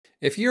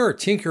If you're a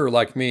tinkerer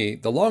like me,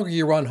 the longer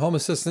you run Home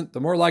Assistant, the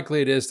more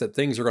likely it is that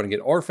things are going to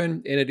get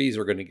orphaned, entities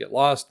are going to get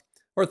lost,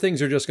 or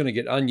things are just going to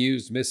get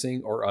unused,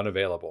 missing, or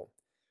unavailable.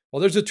 Well,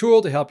 there's a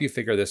tool to help you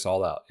figure this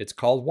all out. It's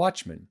called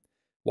Watchman.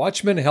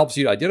 Watchman helps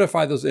you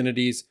identify those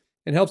entities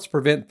and helps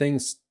prevent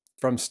things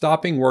from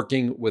stopping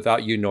working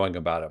without you knowing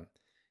about them.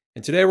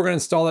 And today we're going to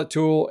install that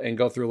tool and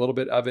go through a little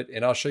bit of it,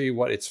 and I'll show you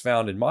what it's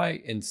found in my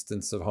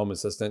instance of Home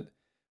Assistant,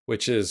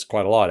 which is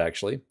quite a lot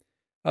actually.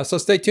 So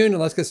stay tuned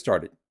and let's get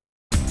started.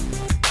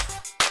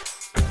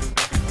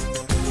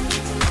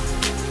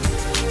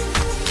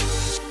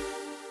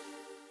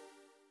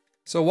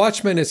 So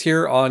Watchman is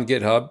here on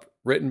GitHub,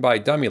 written by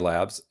Dummy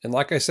Labs, and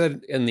like I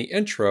said in the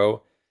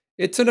intro,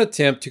 it's an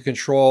attempt to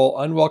control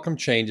unwelcome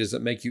changes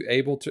that make you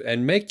able to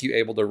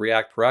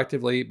react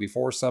proactively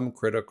before some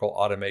critical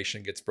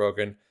automation gets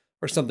broken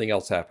or something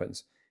else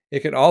happens. It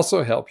can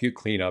also help you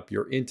clean up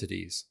your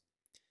entities.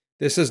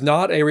 This is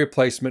not a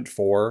replacement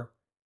for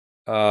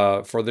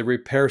the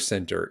Repair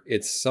Center.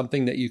 It's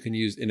something that you can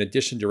use in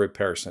addition to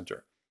Repair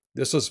Center.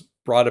 This was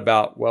brought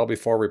about well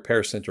before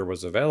Repair Center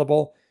was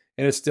available,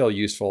 and it's still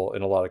useful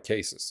in a lot of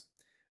cases.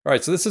 All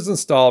right, so this is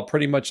installed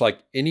pretty much like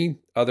any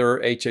other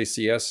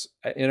HACS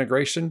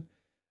integration.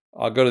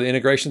 I'll go to the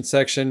integration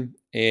section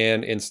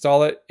and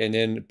install it, and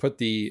then put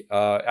the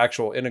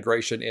actual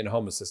integration in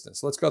Home Assistant.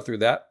 So let's go through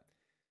that.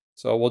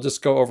 So we'll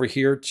just go over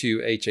here to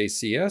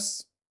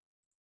HACS.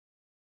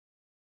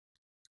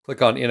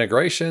 Click on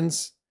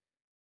Integrations.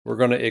 We're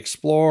going to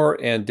explore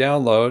and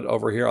download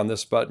over here on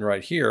this button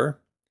right here.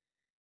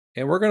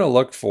 And we're going to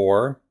look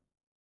for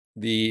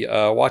the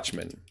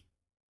Watchman.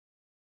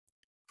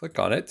 Click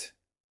on it.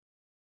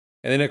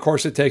 And then, of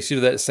course, it takes you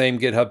to that same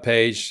GitHub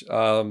page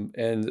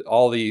and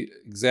all the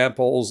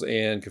examples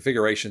and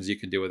configurations you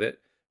can do with it.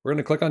 We're going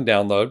to click on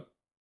Download.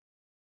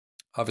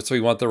 Obviously,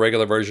 we want the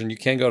regular version. You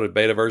can go to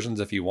beta versions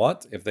if you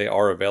want, if they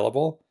are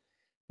available.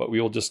 But we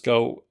will just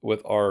go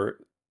with our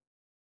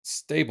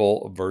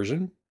stable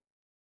version.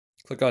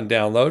 Click on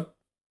Download.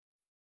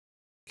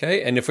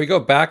 Okay, and if we go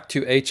back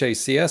to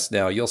HACS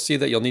now, you'll see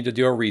that you'll need to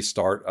do a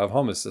restart of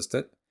Home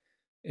Assistant.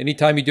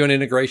 Anytime you do an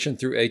integration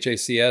through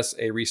HACS,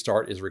 a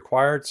restart is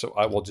required. So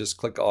I will just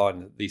click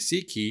on the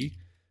C key,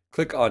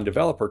 click on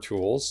Developer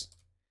Tools,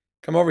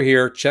 come over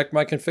here, check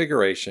my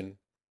configuration,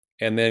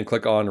 and then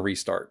click on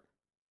Restart.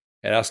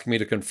 It asks me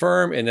to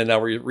confirm, and then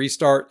I'll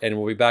restart, and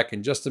we'll be back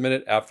in just a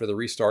minute after the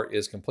restart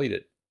is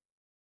completed.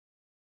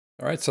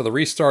 All right, so the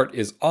restart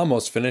is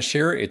almost finished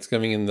here. It's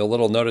giving in the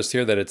little notice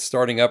here that it's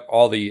starting up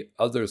all the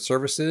other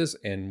services,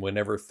 and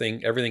whenever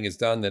everything is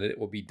done, that it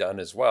will be done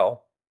as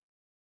well.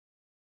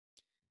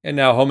 And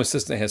now Home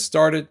Assistant has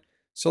started.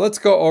 So let's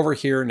go over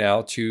here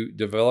now to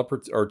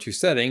Developer or to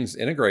Settings,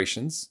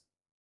 Integrations.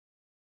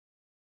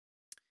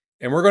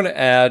 And we're going to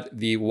add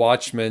the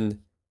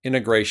Watchman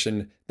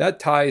integration that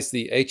ties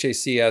the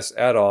HACS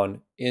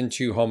add-on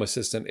into Home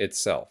Assistant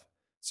itself.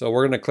 So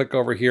we're going to click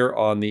over here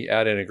on the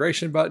Add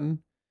Integration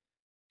button,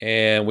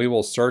 and we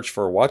will search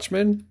for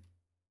Watchman.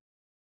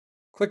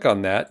 Click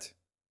on that.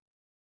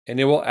 And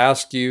it will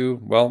ask you,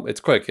 well,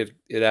 it's quick.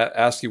 It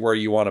asks you where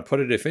you want to put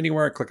it, if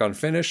anywhere. Click on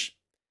Finish.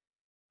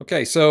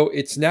 Okay, so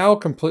it's now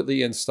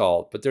completely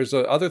installed, but there's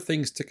other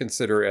things to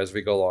consider as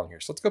we go along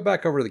here. So let's go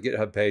back over to the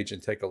GitHub page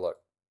and take a look.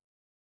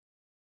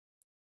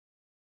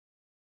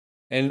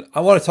 And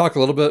I want to talk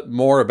a little bit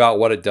more about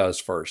what it does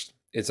first.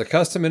 It's a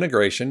custom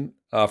integration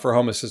for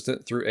Home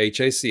Assistant through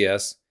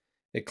HACS.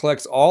 It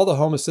collects all the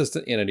Home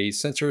Assistant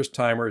entities, sensors,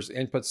 timers,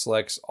 input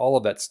selects, all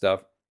of that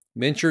stuff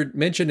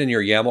mentioned in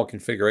your YAML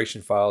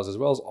configuration files, as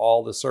well as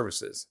all the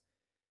services.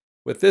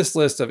 With this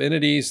list of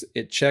entities,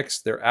 it checks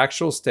their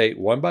actual state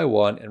one by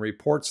one and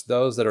reports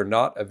those that are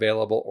not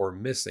available or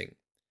missing.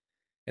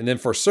 And then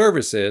for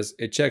services,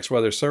 it checks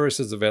whether service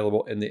is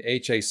available in the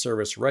HA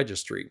service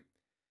registry.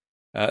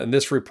 And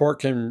this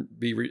report can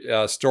be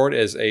stored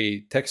as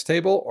a text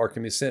table or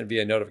can be sent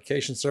via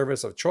notification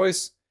service of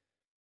choice.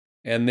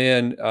 And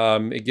then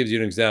it gives you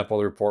an example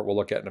of the report we'll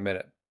look at in a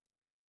minute.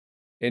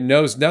 It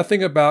knows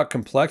nothing about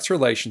complex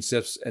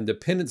relationships and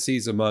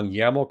dependencies among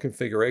YAML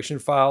configuration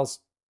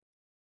files,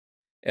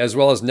 as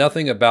well as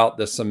nothing about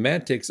the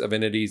semantics of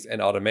entities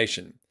and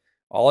automation.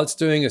 All it's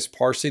doing is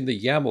parsing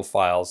the YAML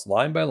files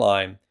line by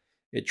line.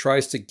 It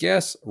tries to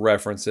guess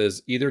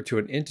references either to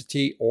an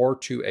entity or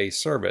to a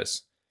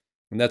service,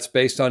 and that's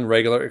based on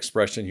regular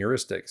expression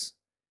heuristics.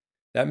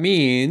 That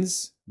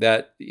means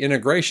that the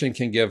integration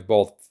can give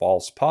both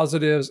false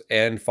positives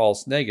and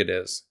false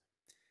negatives.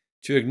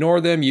 To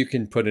ignore them, you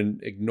can put in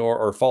ignore,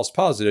 or false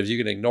positives, you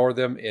can ignore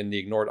them in the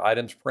ignored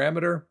items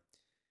parameter.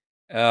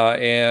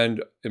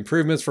 And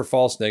improvements for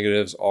false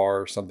negatives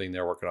are something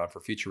they're working on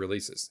for future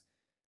releases.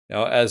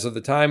 Now, as of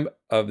the time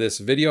of this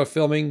video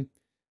filming,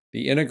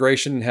 the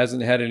integration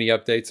hasn't had any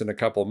updates in a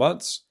couple of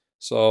months.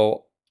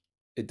 So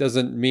it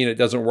doesn't mean it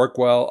doesn't work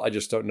well. I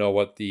just don't know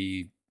what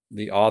the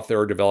author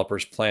or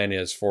developer's plan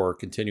is for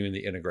continuing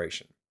the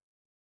integration.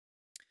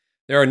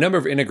 There are a number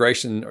of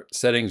integration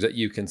settings that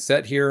you can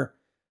set here.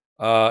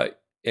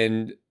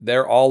 And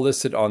they're all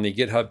listed on the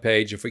GitHub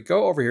page. If we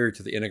go over here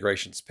to the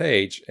integrations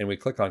page and we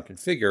click on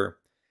configure,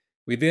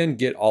 we then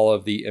get all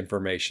of the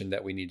information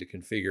that we need to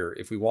configure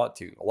if we want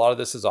to. A lot of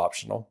this is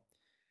optional.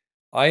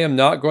 I am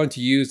not going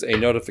to use a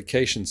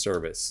notification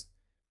service.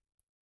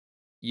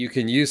 You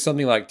can use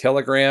something like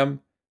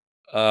Telegram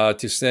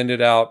to send it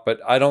out, but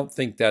I don't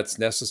think that's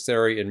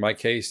necessary in my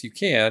case. You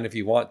can if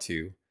you want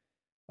to,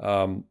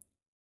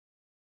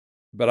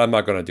 but I'm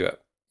not going to do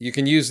it. You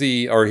can use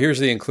here's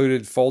the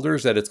included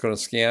folders that it's going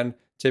to scan.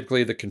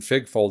 Typically the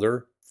config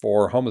folder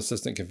for Home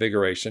Assistant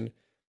configuration.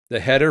 The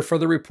header for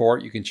the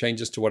report, you can change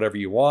this to whatever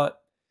you want.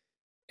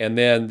 And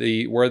then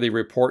where the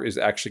report is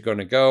actually going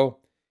to go,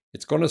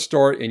 it's going to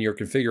store it in your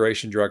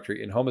configuration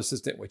directory in Home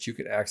Assistant, which you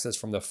can access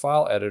from the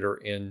file editor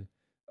in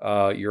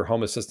your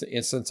Home Assistant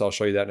instance. I'll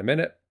show you that in a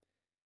minute.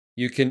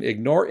 You can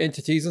ignore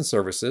entities and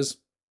services,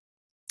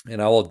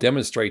 and I will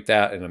demonstrate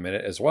that in a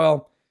minute as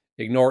well.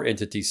 Ignore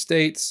entity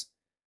states,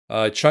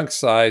 chunk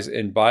size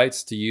and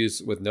bytes to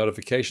use with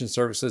notification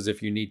services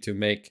if you need to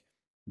make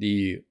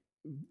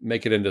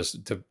it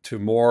into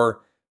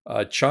more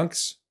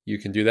chunks. You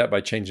can do that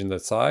by changing the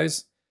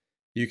size.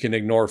 You can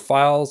ignore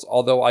files,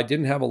 although I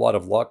didn't have a lot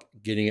of luck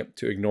getting it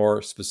to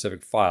ignore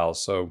specific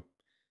files. So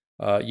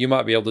you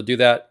might be able to do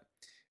that.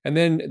 And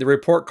then the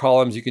report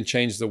columns, you can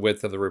change the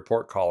width of the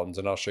report columns,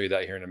 and I'll show you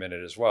that here in a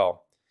minute as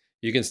well.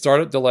 You can start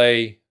at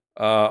delay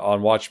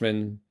on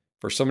Watchman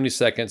for so many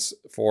seconds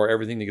for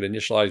everything to get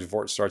initialized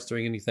before it starts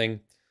doing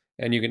anything.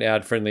 And you can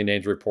add friendly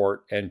named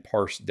report and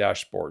parse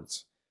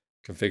dashboards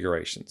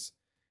configurations.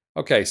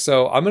 Okay,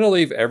 so I'm going to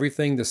leave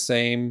everything the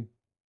same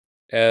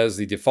as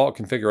the default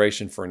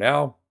configuration for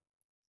now.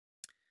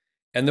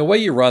 And the way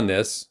you run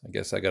this, I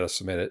guess I got to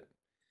submit it.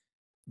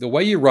 The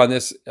way you run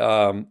this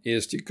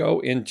is to go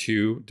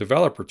into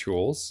Developer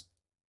Tools,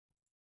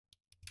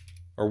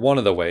 or one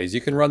of the ways.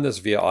 You can run this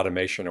via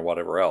automation or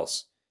whatever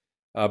else.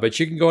 But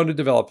you can go into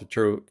Developer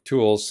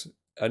Tools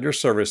under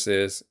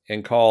Services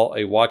and call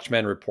a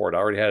Watchman report. I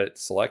already had it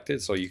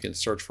selected, so you can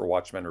search for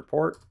Watchman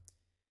report.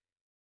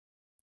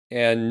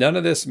 And none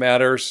of this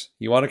matters.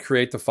 You want to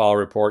create the file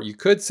report. You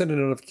could send a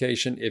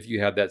notification if you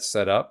had that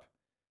set up.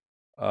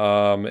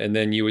 And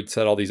then you would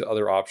set all these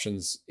other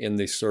options in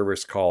the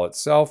service call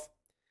itself.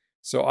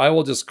 So I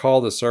will just call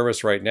the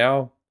service right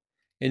now.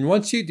 And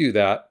once you do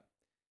that,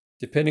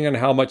 depending on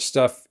how much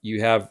stuff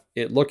you have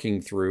it looking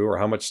through or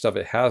how much stuff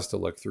it has to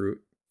look through,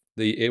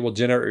 it will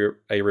generate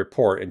a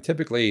report. And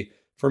typically,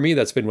 for me,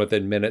 that's been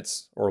within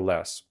minutes or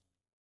less.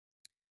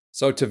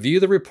 So to view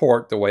the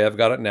report the way I've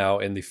got it now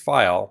in the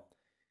file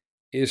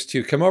is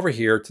to come over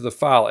here to the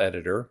file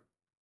editor.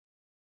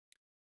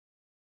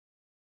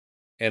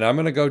 And I'm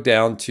going to go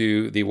down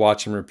to the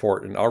Watchman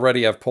report. And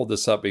already I've pulled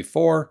this up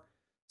before.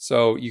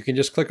 So you can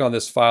just click on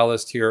this file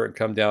list here and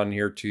come down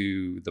here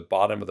to the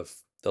bottom of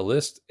the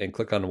list and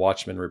click on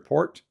Watchman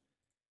report.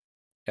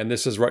 And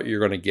this is what you're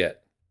going to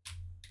get.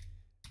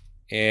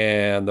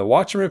 And the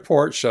Watchman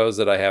report shows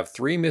that I have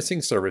 3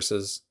 missing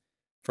services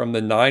from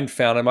the 9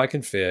 found in my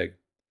config.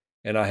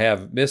 And I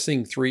have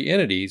missing 3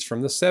 entities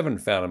from the 7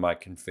 found in my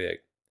config.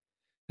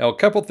 Now, a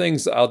couple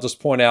things I'll just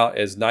point out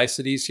as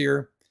niceties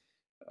here.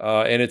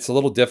 And it's a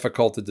little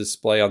difficult to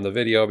display on the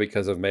video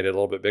because I've made it a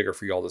little bit bigger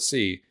for you all to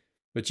see.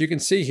 But you can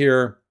see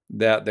here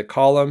that the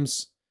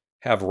columns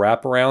have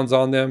wraparounds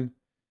on them.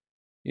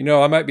 You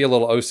know, I might be a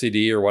little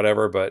OCD or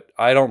whatever, but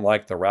I don't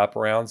like the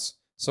wraparounds.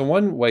 So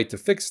one way to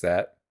fix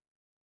that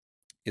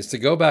is to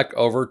go back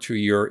over to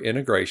your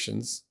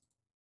integrations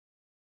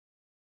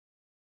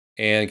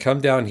and come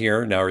down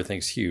here. Now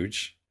everything's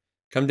huge.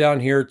 Come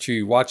down here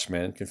to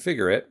Watchman,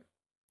 configure it.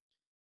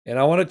 And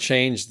I want to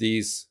change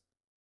these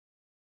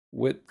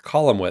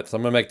column widths.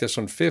 I'm going to make this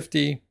one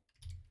 50.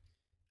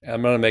 And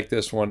I'm going to make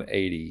this one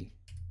 80.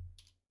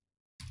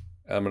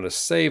 I'm going to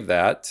save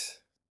that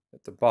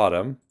at the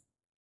bottom,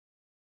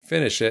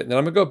 finish it, and then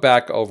I'm going to go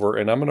back over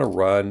and I'm going to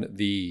run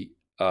the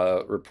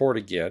report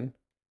again.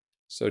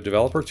 So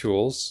Developer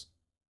Tools,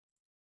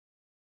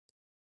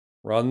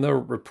 run the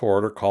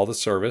report or call the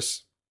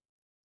service,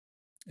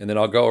 and then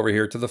I'll go over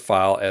here to the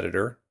file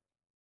editor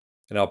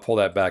and I'll pull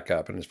that back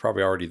up, and it's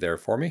probably already there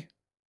for me.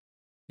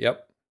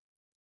 Yep.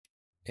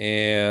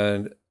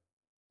 And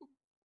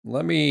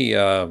let me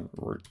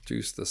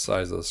reduce the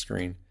size of the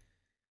screen.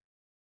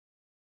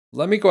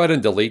 Let me go ahead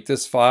and delete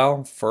this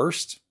file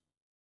first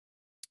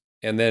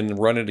and then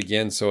run it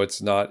again so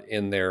it's not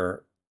in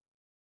there,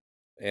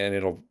 and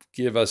it'll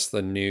give us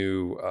the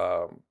new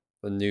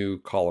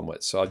column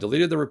width. So I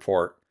deleted the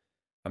report.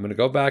 I'm going to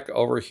go back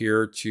over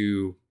here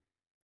to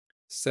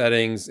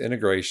Settings,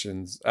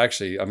 Integrations.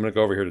 Actually, I'm going to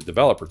go over here to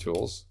Developer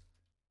Tools,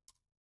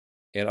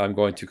 and I'm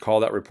going to call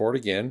that report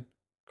again,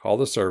 call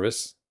the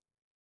service,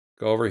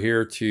 go over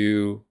here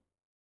to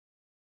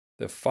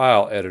the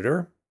file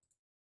editor.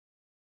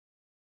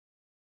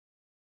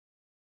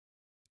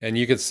 And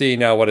you can see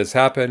now what has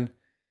happened.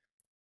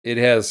 It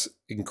has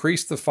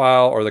increased the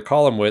file or the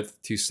column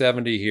width to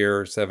 70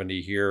 here,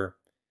 70 here,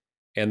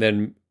 and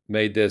then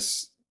made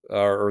this,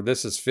 or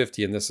this is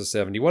 50 and this is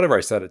 70, whatever I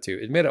set it to.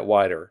 It made it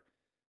wider.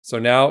 So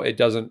now it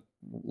doesn't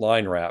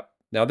line wrap.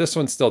 Now this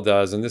one still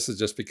does, and this is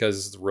just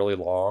because it's a really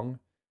long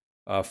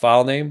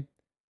file name.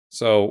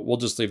 So we'll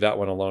just leave that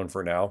one alone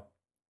for now.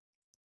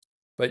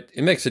 But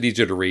it makes it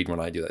easier to read when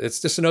I do that.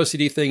 It's just an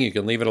OCD thing. You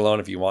can leave it alone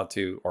if you want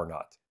to or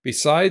not.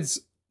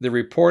 Besides the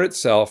report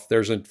itself,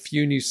 there's a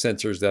few new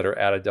sensors that are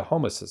added to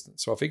Home Assistant.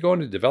 So if we go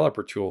into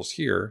Developer Tools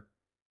here,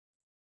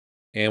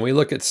 and we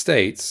look at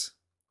states,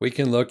 we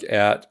can look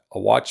at a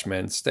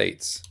Watchman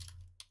states.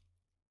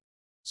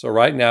 So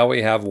right now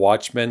we have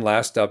Watchman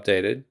last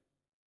updated.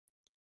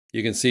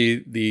 You can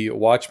see the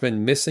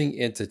Watchman missing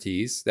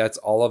entities. That's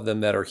all of them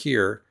that are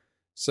here.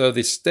 So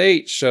the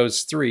state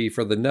shows 3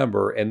 for the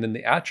number, and then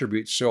the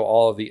attributes show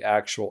all of the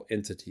actual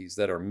entities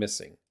that are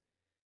missing.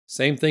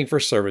 Same thing for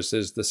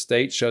services. The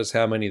state shows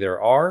how many there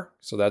are.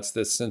 So that's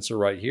this sensor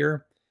right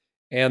here.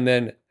 And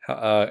then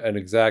an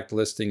exact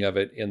listing of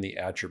it in the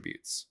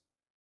attributes.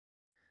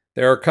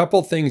 There are a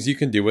couple things you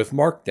can do with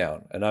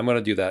Markdown, and I'm going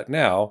to do that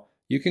now.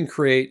 You can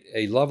create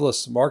a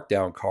loveless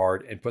Markdown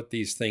card and put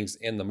these things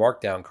in the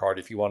Markdown card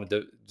if you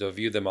wanted to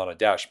view them on a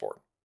dashboard.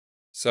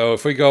 So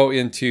if we go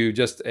into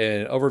just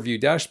an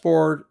overview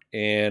dashboard,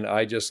 and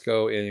I just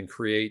go in and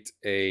create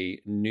a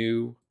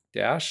new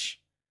dash,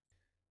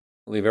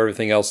 leave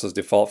everything else as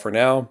default for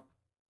now.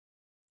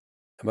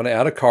 I'm going to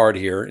add a card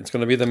here. It's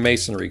going to be the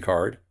masonry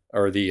card,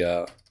 or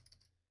the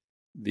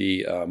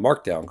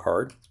Markdown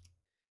card.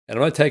 And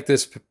I'm going to take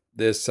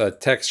this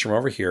text from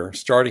over here,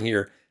 starting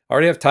here. I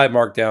already have type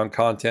Markdown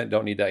content,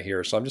 don't need that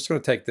here. So I'm just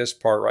going to take this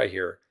part right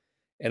here.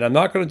 And I'm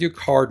not going to do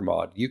card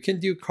mod. You can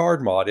do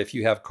card mod if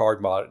you have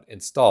card mod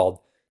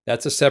installed.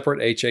 That's a separate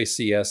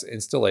HACS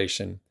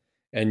installation.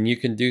 And you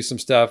can do some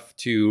stuff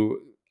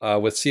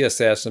with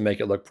CSS and make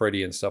it look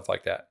pretty and stuff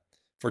like that.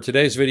 For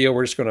today's video,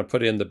 we're just going to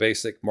put in the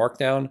basic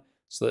Markdown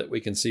so that we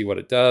can see what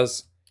it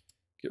does.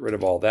 Get rid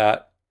of all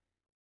that.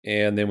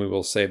 And then we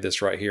will save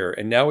this right here.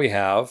 And now we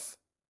have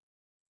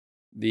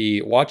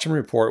the Watchman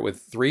report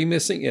with 3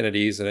 missing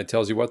entities, and it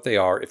tells you what they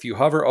are. If you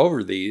hover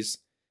over these,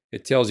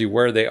 it tells you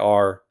where they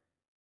are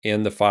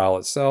in the file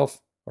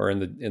itself, or in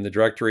the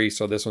directory.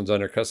 So this one's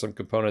under custom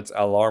components,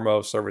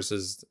 alarmo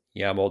services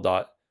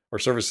YAML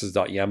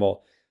services.yaml,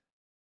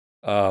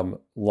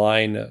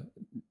 line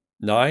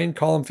 9,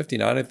 column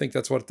 59. I think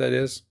that's what that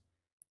is.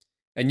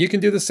 And you can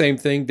do the same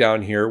thing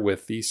down here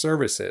with the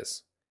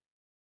services.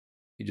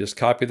 You just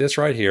copy this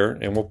right here,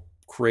 and we'll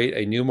create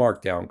a new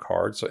Markdown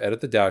card. So edit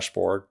the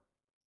dashboard,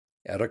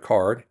 add a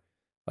card,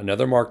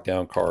 another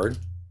Markdown card,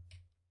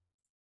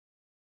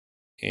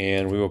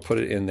 and we will put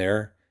it in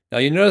there. Now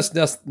you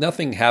notice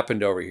nothing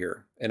happened over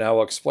here, and I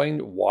will explain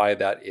why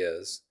that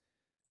is.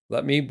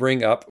 Let me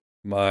bring up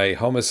my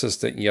Home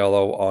Assistant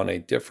yellow on a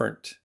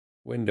different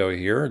window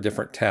here, a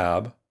different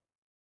tab.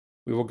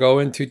 We will go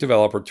into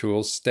Developer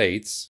Tools,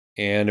 States,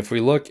 and if we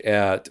look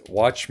at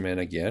Watchman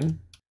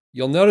again,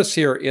 you'll notice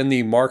here in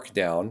the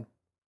Markdown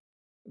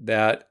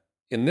that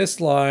in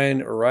this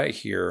line right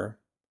here,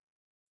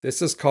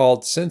 this is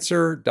called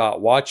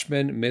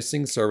sensor.watchman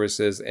missing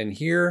services, and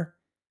here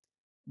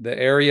the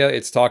area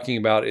it's talking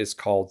about is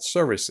called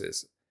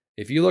services.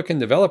 If you look in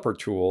Developer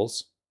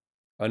Tools,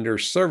 under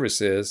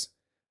services,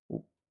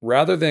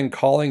 rather than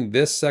calling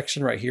this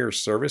section right here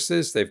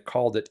services, they've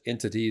called it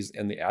entities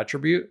in the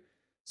attribute.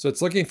 So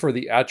it's looking for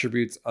the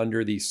attributes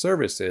under the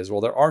services.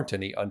 Well, there aren't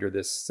any under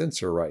this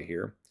sensor right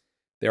here.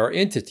 There are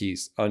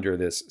entities under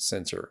this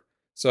sensor.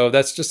 So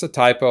that's just a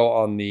typo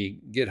on the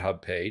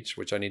GitHub page,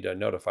 which I need to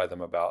notify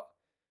them about.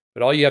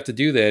 But all you have to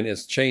do then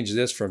is change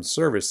this from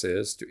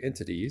services to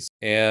entities.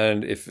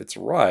 And if it's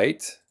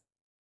right,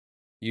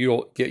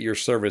 you'll get your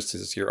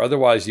services here.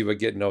 Otherwise, you would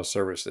get no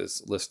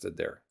services listed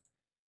there.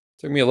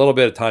 Took me a little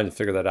bit of time to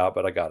figure that out,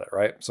 but I got it,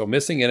 right? So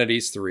missing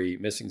entities 3,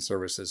 missing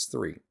services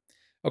 3.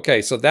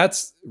 Okay, so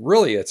it's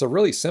a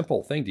really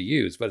simple thing to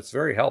use, but it's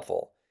very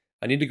helpful.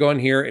 I need to go in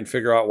here and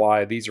figure out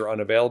why these are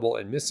unavailable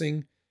and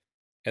missing,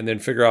 and then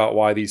figure out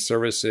why these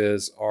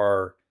services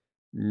are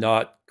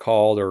not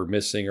called or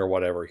missing or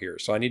whatever here.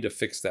 So I need to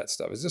fix that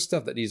stuff. It's just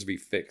stuff that needs to be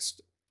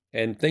fixed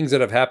and things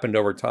that have happened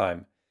over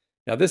time.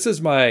 Now this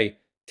is my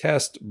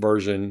test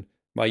version,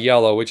 my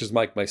yellow, which is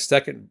my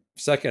second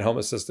Home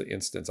Assistant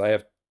instance. I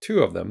have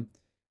 2 of them.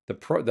 The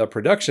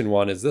production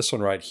one is this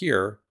one right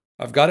here.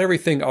 I've got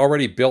everything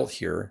already built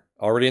here,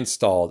 already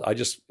installed. I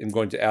just am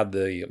going to add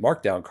the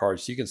Markdown card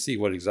so you can see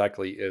what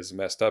exactly is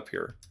messed up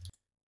here.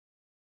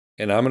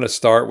 And I'm going to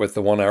start with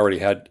the one I already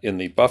had in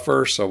the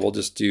buffer. So we'll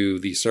just do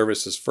the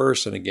services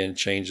first, and again,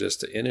 change this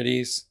to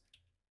entities.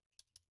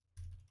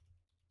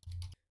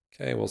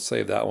 Okay, we'll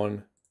save that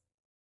one.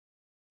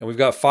 And we've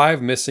got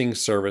 5 missing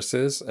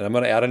services, and I'm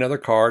going to add another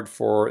card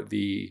for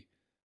the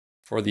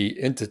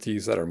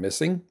entities that are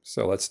missing.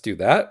 So let's do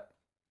that.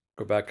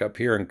 Go back up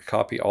here and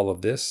copy all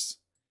of this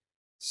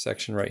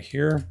section right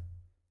here.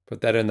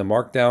 Put that in the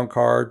Markdown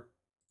card.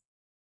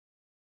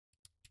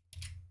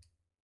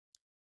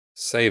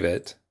 Save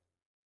it.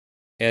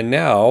 And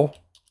now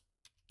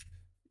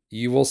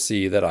you will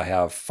see that I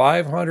have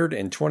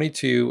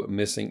 522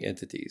 missing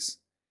entities.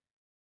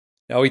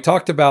 Now we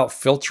talked about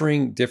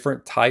filtering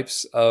different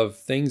types of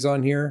things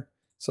on here.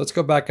 So let's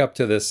go back up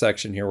to this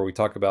section here where we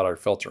talk about our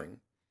filtering.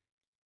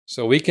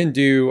 So we can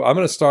do, I'm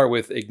going to start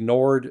with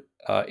ignored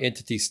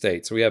entity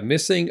state. So we have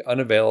missing,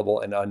 unavailable,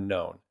 and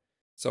unknown.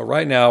 So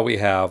right now we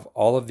have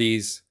all of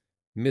these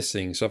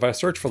missing. So if I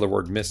search for the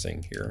word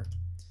missing here,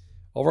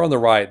 over on the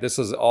right, this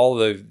is all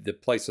the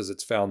places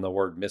it's found the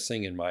word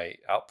missing in my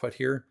output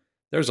here.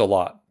 There's a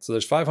lot. So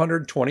there's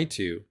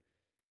 522.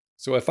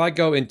 So if I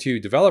go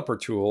into developer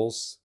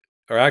tools,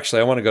 or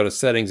actually I want to go to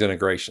settings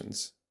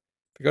integrations.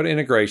 If I go to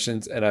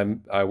integrations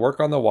and I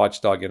work on the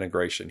watchdog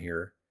integration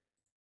here,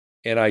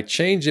 and I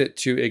change it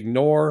to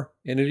ignore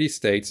entity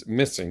states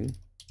missing,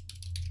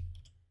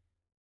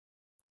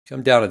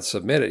 come down and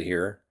submit it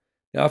here.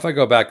 Now if I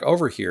go back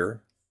over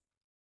here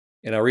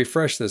and I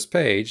refresh this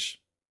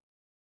page,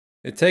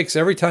 it takes,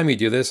 every time you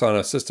do this on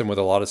a system with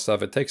a lot of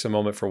stuff, it takes a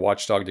moment for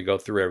Watchdog to go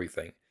through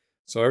everything.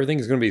 So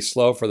everything's going to be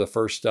slow for the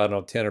first, I don't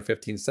know, 10 or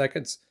 15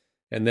 seconds,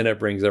 and then it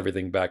brings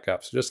everything back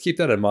up. So just keep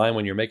that in mind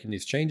when you're making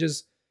these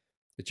changes,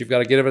 that you've got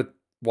to give a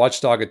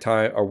Watchdog a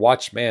time, or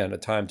Watchman a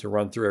time to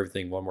run through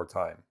everything one more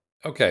time.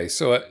 Okay,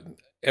 so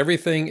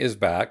everything is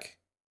back,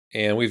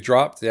 and we've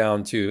dropped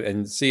down to,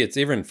 and see, it's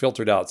even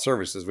filtered out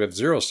services. We have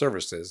 0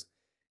 services.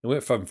 It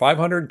went from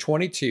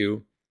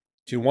 522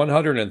 to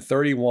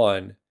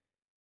 131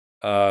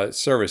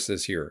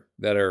 services here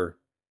that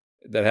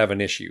have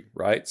an issue,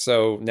 right?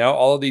 So now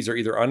all of these are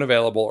either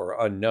unavailable or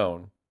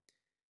unknown.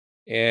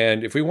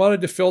 And if we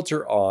wanted to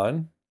filter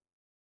on,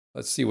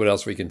 let's see what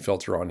else we can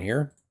filter on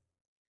here.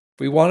 If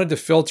we wanted to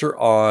filter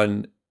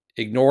on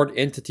ignored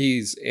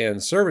entities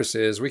and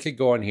services, we could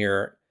go in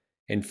here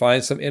and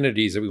find some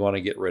entities that we want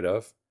to get rid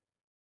of.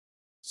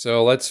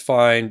 So let's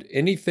find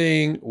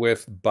anything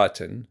with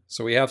button.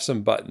 So we have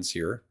some buttons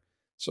here.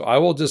 So I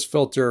will just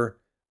filter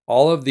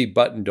all of the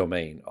button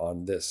domain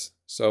on this.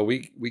 So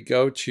we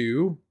go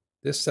to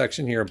this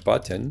section here,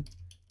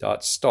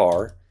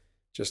 button.star,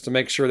 just to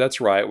make sure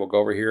that's right. We'll go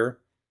over here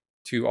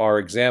to our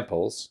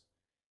examples,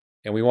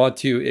 and we want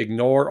to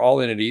ignore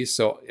all entities.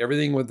 So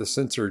everything with the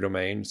sensor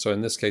domain. So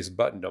in this case,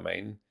 button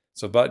domain.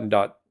 So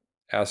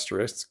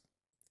button.asterisk.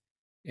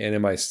 And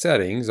in my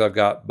settings, I've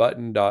got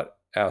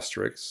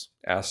button.asterisk.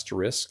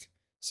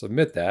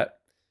 Submit that.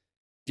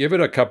 Give it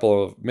a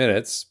couple of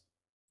minutes,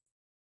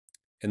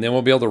 and then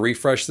we'll be able to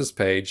refresh this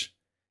page,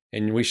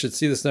 and we should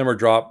see this number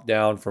drop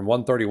down from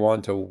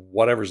 131 to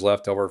whatever's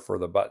left over for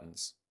the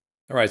buttons.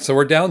 All right, so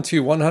we're down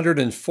to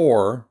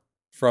 104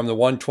 from the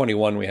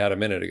 121 we had a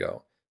minute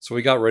ago. So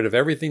we got rid of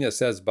everything that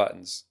says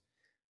buttons.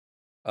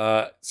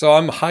 So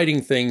I'm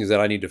hiding things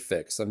that I need to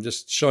fix. I'm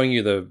just showing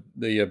you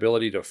the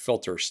ability to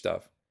filter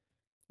stuff.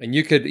 And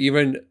you could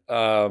even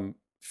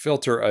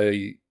filter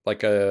a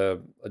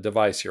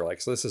device here.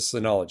 So this is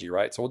Synology,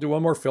 right? So we'll do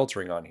one more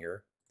filtering on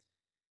here.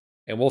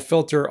 And we'll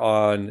filter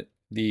on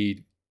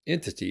the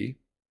entity.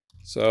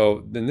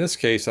 So in this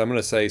case, I'm going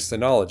to say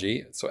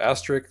Synology. So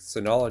asterisk,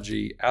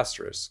 Synology,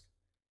 asterisk,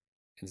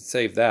 and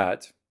save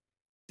that.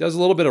 Does a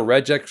little bit of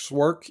regex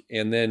work,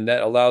 and then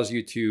that allows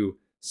you to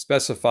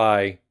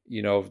specify,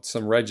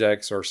 some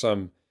regex or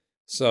some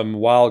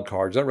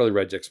wildcards, not really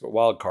regex, but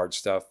wildcard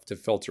stuff to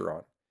filter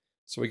on.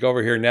 So we go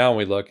over here now and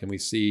we look and we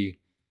see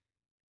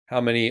how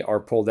many are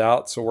pulled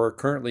out. So we're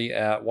currently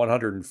at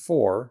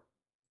 104.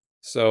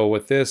 So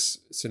with this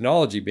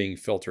Synology being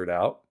filtered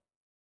out,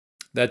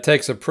 that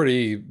takes a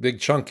pretty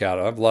big chunk out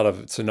of a lot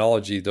of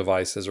Synology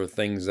devices or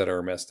things that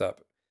are messed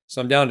up.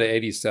 So I'm down to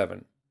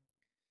 87.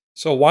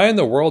 So why in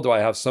the world do I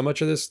have so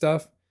much of this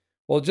stuff?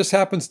 Well, it just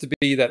happens to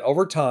be that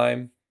over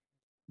time,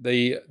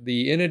 the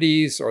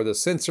entities or the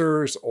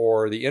sensors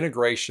or the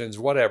integrations,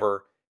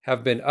 whatever,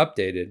 have been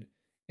updated.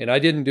 And I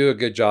didn't do a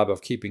good job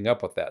of keeping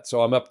up with that.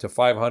 So I'm up to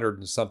 500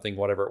 and something,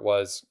 whatever it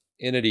was,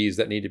 entities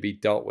that need to be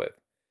dealt with.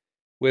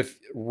 With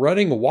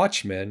running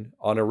Watchman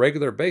on a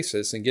regular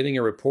basis and getting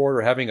a report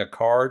or having a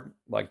card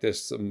like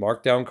this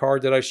Markdown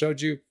card that I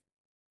showed you,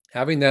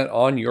 having that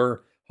on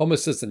your Home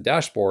Assistant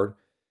dashboard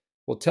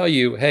will tell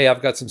you, hey,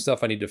 I've got some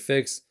stuff I need to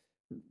fix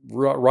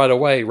right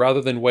away,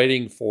 rather than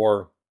waiting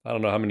for, I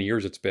don't know how many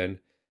years it's been,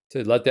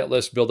 to let that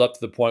list build up to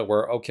the point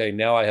where, okay,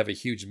 now I have a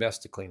huge mess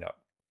to clean up.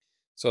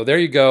 So there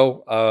you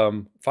go.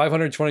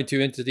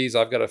 522 entities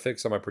I've got to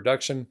fix on my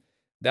production.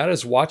 That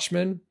is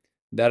Watchman.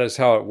 That is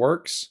how it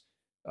works.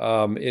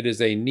 It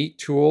is a neat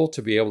tool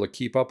to be able to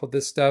keep up with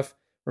this stuff.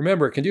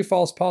 Remember, it can do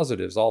false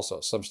positives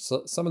also.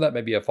 Some of that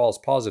may be a false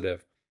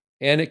positive,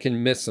 and it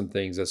can miss some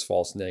things as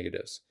false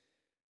negatives.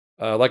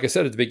 Like I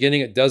said at the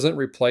beginning, it doesn't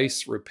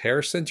replace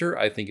Repair Center.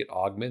 I think it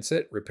augments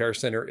it. Repair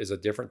Center is a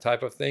different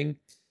type of thing.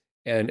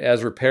 And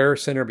as Repair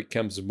Center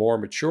becomes more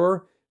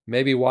mature,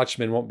 maybe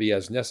Watchman won't be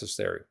as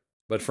necessary.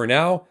 But for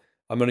now,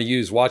 I'm going to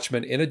use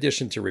Watchman in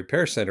addition to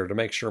Repair Center to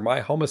make sure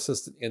my Home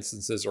Assistant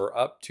instances are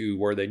up to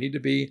where they need to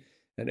be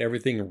and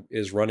everything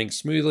is running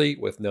smoothly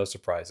with no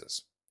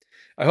surprises.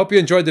 I hope you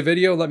enjoyed the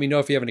video. Let me know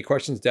if you have any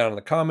questions down in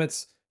the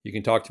comments. You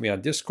can talk to me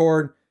on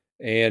Discord.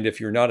 And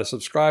if you're not a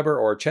subscriber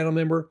or a channel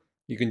member,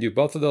 you can do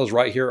both of those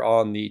right here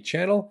on the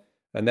channel.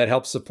 And that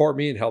helps support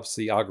me. It helps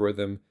the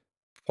algorithm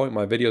point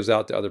my videos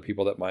out to other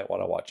people that might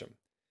want to watch them.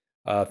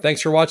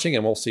 Thanks for watching,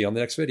 and we'll see you on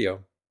the next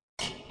video.